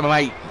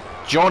decimate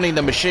Johnny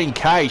the Machine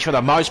Cage for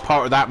the most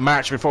part of that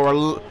match before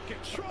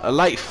a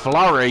late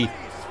flurry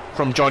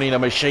from Johnny the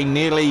Machine,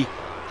 nearly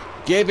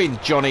giving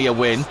Johnny a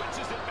win.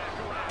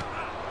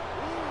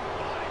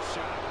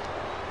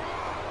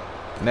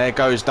 And there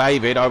goes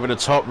David over the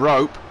top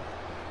rope.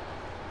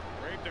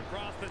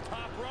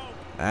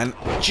 And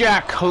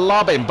Jack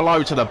clubbing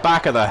blow to the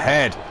back of the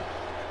head.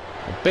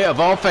 A bit of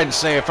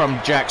offense there from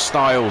Jack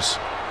Styles.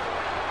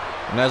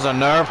 And there's a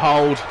nerve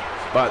hold,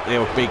 but it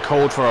will be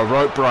called for a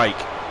rope break.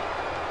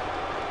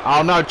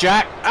 Oh no,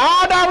 Jack.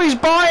 Oh no, he's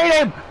biting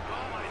him.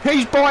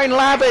 He's biting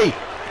Labby.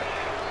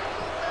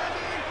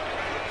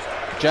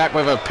 Jack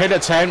with a pin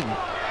attempt,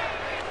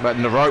 but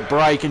in the rope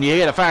break, and you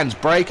hear the fans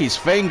break his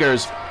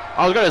fingers.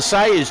 I was going to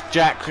say, is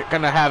Jack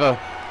going to have a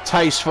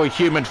taste for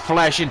human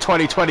flesh in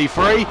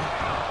 2023?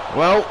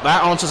 Well,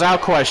 that answers our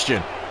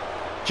question.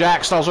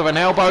 Jack starts with an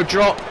elbow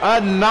drop,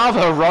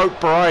 another rope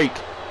break.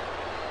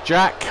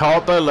 Jack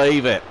can't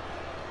believe it.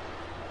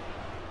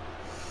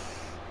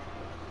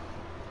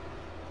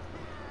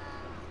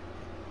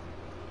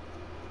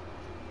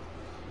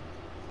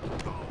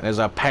 There's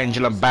a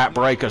pendulum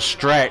backbreaker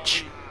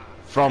stretch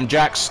from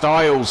Jack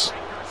Styles.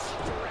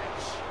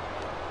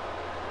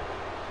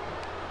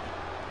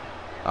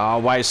 Oh,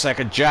 wait a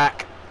second,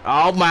 Jack.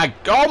 Oh my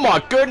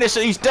goodness,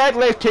 he's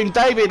deadlifting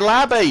David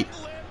Labby.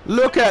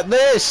 Look at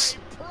this.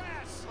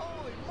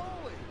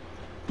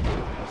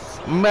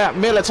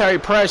 Military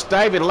press.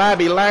 David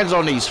Labby lands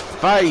on his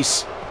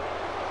face.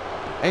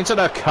 Into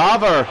the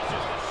cover.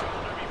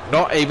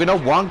 Not even a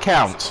 1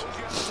 count.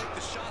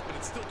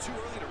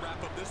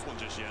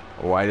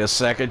 Wait a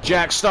second.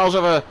 Jack Styles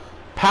with a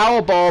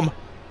power bomb.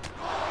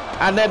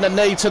 And then the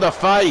knee to the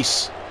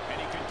face.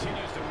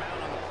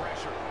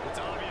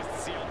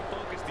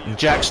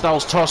 Jack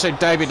Styles tossing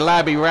David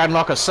Labby around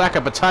like a sack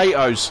of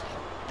potatoes.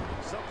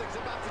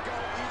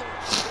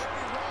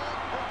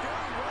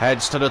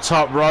 Heads to the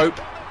top rope.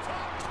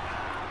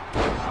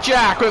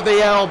 Jack with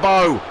the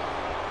elbow.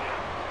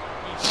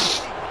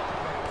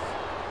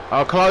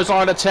 A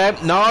clothesline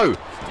attempt? No.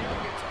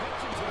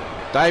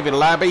 David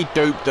Labby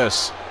duped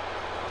us.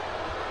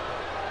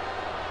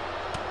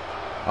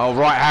 Oh,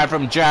 right hand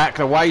from Jack,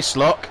 the waist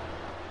lock.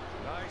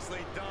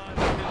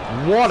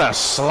 What a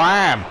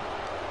slam.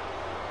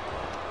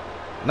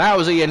 That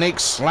was a unique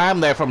slam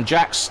there from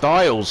Jack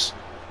Styles.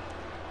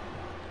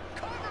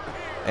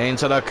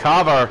 Into the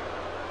cover.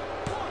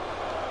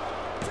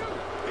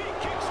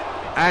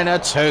 And a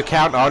 2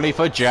 count only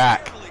for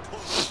Jack.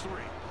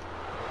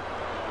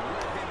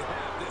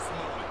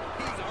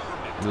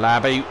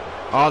 Labby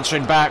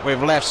answering back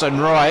with lefts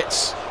and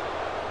rights.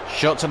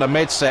 Shot to the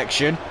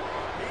midsection.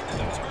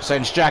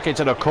 Sends Jack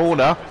into the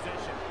corner.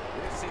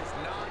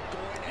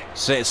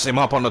 Sets him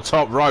up on the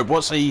top rope.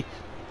 What's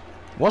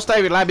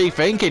David Labby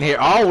thinking here?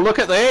 Oh, look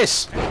at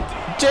this.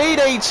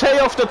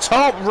 DDT off the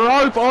top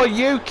rope. Are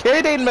you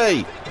kidding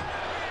me?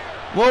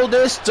 What will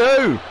this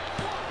do?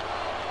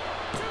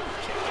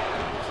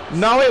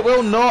 No, it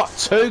will not.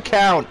 2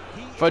 count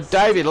for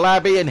David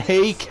Labby, and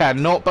he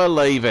cannot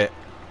believe it.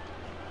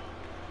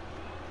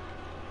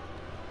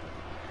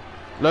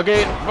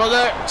 Looking for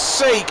the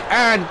seek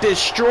and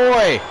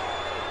destroy.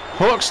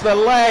 Hooks the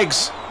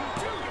legs.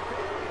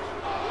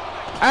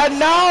 And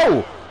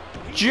no!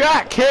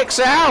 Jack kicks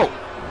out.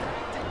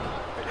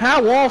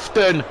 How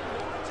often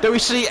do we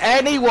see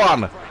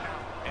anyone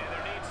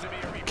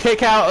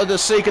kick out of the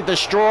seek and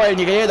destroy, and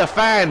you can hear the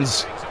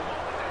fans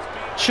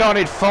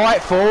chanting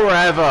 "Fight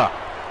forever"?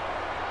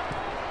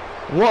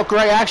 What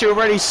great action we've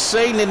already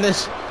seen in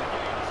this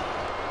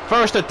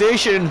first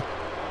edition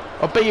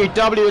of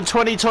BUW in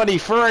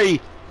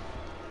 2023.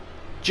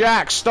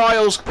 Jack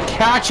Styles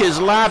catches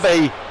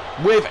Labby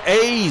with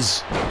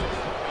ease.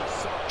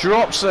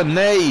 Drops a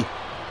knee.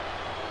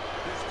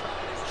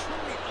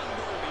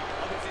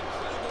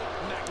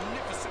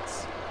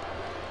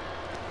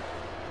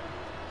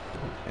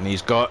 And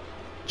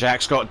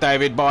Jack's got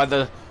David by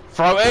the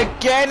throat.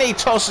 Again, he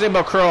tosses him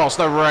across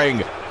the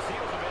ring.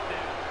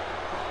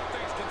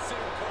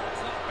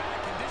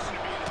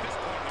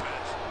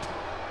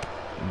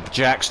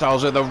 Jack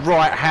Styles with the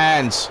right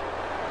hands.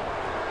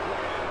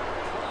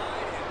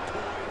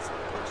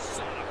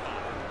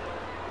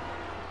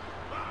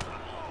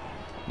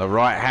 The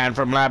right hand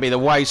from Labby, the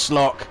waist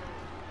lock.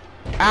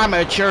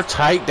 Amateur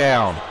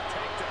takedown.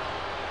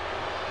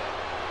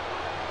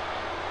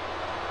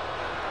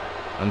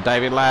 And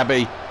David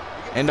Labby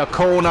in the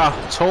corner,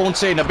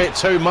 taunting a bit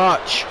too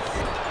much.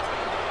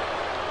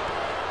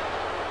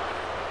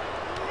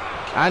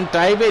 And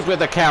David with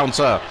the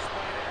counter.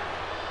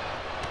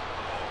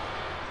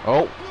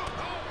 Oh,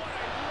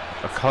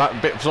 a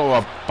bit sort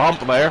of a bump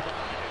there.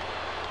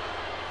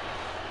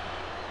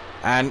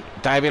 And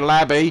David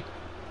Labby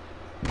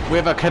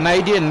with a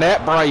Canadian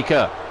net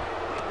breaker.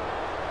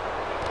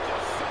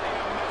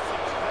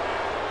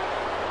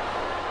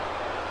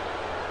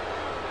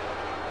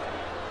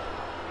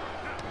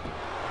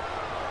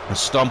 A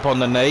stomp on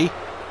the knee.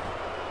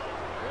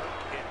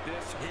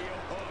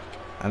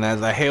 And there's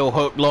the heel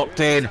hook locked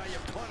in.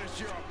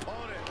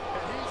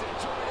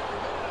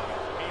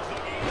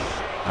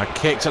 A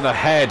kick to the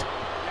head.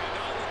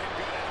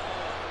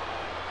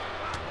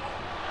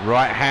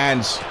 Right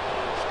hands.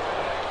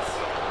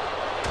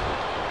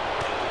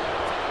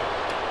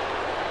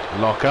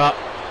 Lock up.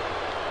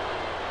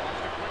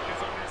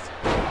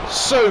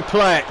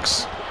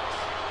 Suplex.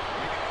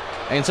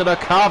 Into the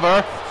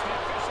cover.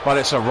 But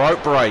it's a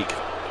rope break.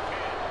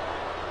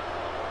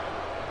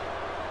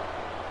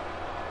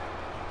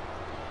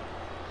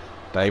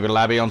 David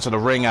Labby onto the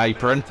ring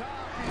apron.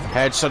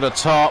 Heads to the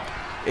top.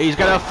 He's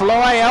going to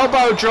fly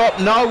elbow drop.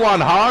 No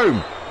one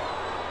home.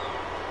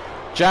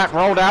 Jack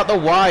rolled out the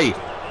way.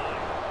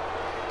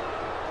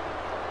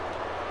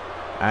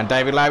 And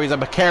David Labby's a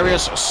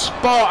precarious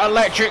spot.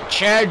 Electric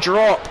chair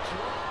drop.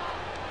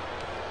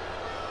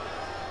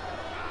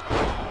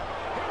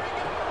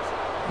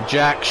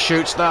 Jack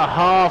shoots the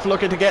half,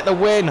 looking to get the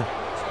win.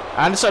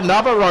 And it's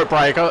another rope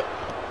break. I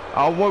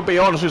won't be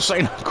honest, we've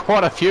seen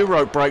quite a few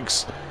rope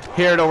breaks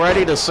here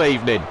already this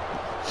evening.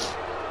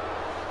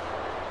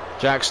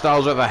 Jack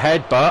Styles with a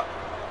headbutt.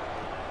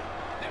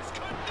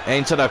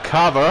 Into the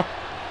cover.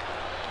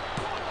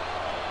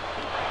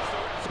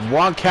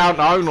 1 count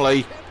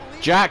only.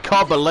 Jack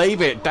can't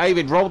believe it.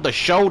 David rolled the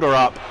shoulder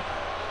up.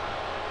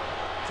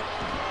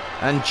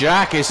 And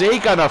Jack, is he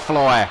gonna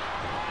fly?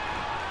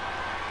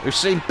 We've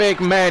seen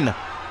big men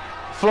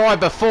fly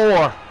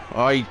before.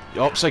 Oh, he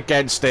opts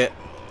against it.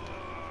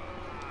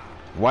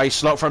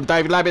 Waist lock from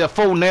David Labby, the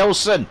full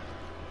Nelson.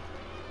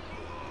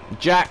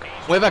 Jack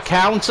with a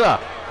counter.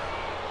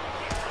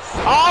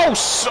 Oh,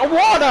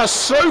 what a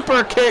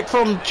super kick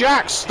from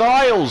Jack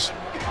Styles.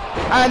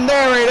 And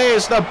there it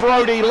is, the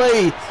Brody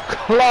Lee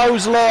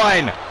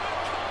clothesline.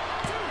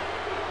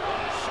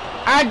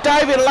 And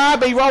David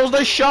Labby rolls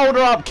the shoulder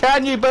up.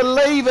 Can you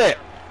believe it?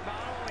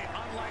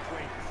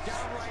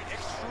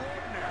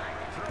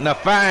 And the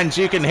fans,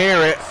 you can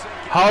hear it.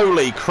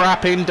 Holy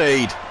crap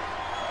indeed.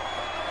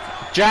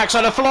 Jack's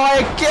on the fly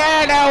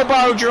again,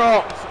 elbow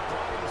drop.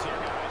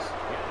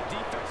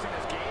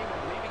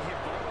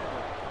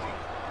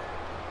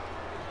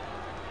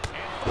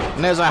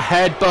 And there's a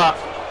headbutt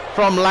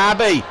from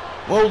Labby.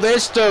 Will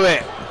this do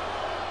it?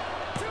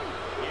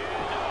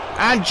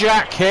 And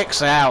Jack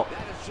kicks out.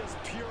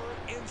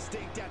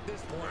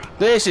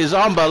 This is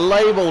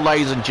unbelievable,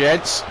 ladies and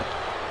gents.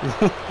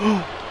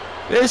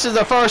 This is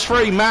the first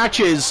 3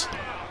 matches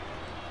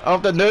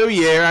of the new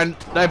year, and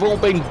they've all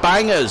been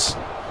bangers.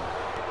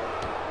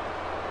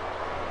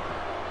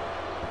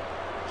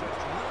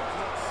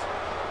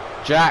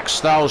 Jack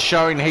Styles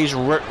showing his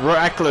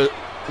reckless,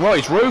 well,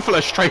 his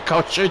ruthless streak,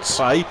 I should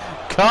say.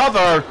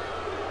 Cover.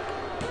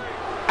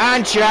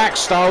 And Jack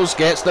Styles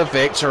gets the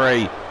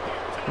victory.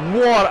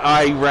 What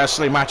a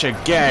wrestling match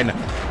again.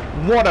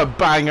 What a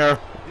banger.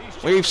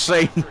 We've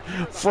seen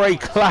 3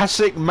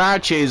 classic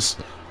matches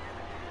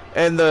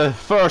in the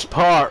first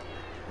part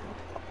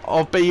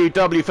of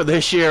BUW for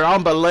this year.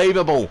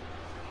 Unbelievable.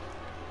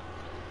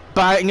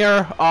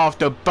 Banger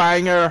after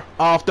banger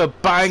after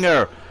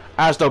banger,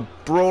 as the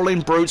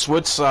Brawling Brutes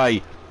would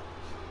say.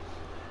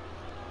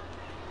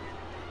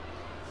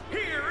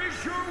 Here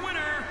is your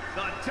winner,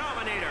 the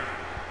Dominator,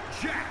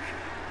 Jack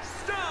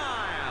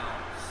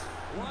Styles.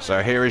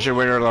 So here is your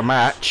winner of the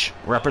match,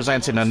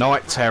 representing the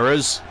Night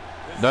Terrors,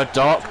 the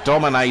Dark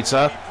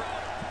Dominator,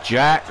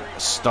 Jack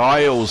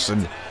Styles.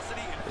 And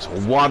it's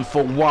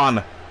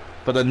 1-for-1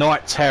 for the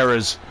Night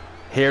Terrors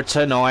here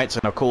tonight,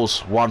 and of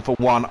course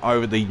 1-for-1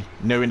 over the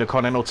new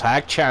Intercontinental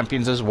Tag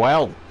Champions as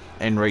well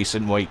in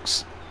recent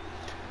weeks.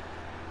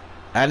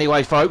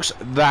 Anyway, folks,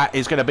 that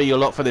is going to be your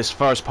lot for this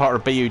first part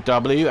of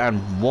BUW,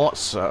 and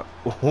what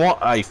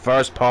a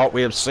first part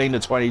we have seen in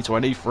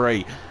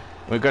 2023.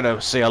 We're going to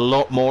see a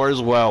lot more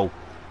as well.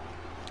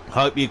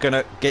 Hope you're going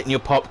to get your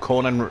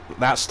popcorn and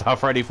that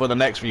stuff ready for the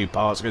next few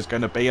parts, because it's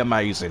going to be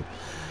amazing.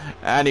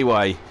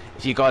 Anyway,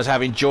 if you guys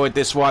have enjoyed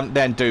this one,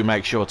 then do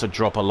make sure to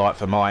drop a like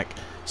for Mike,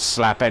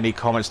 slap any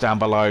comments down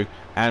below,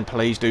 and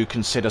please do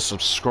consider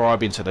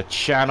subscribing to the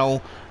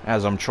channel,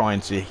 as I'm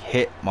trying to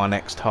hit my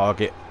next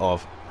target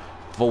of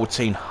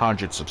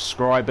 1,400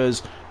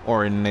 subscribers,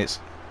 or in this,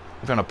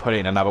 I'm going to put it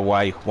in another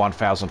way,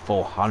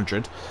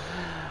 1,400.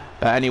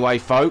 But anyway,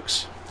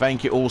 folks,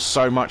 thank you all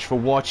so much for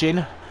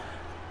watching.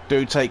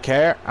 Do take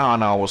care,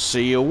 and I will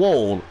see you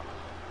all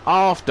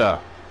after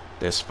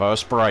this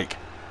first break.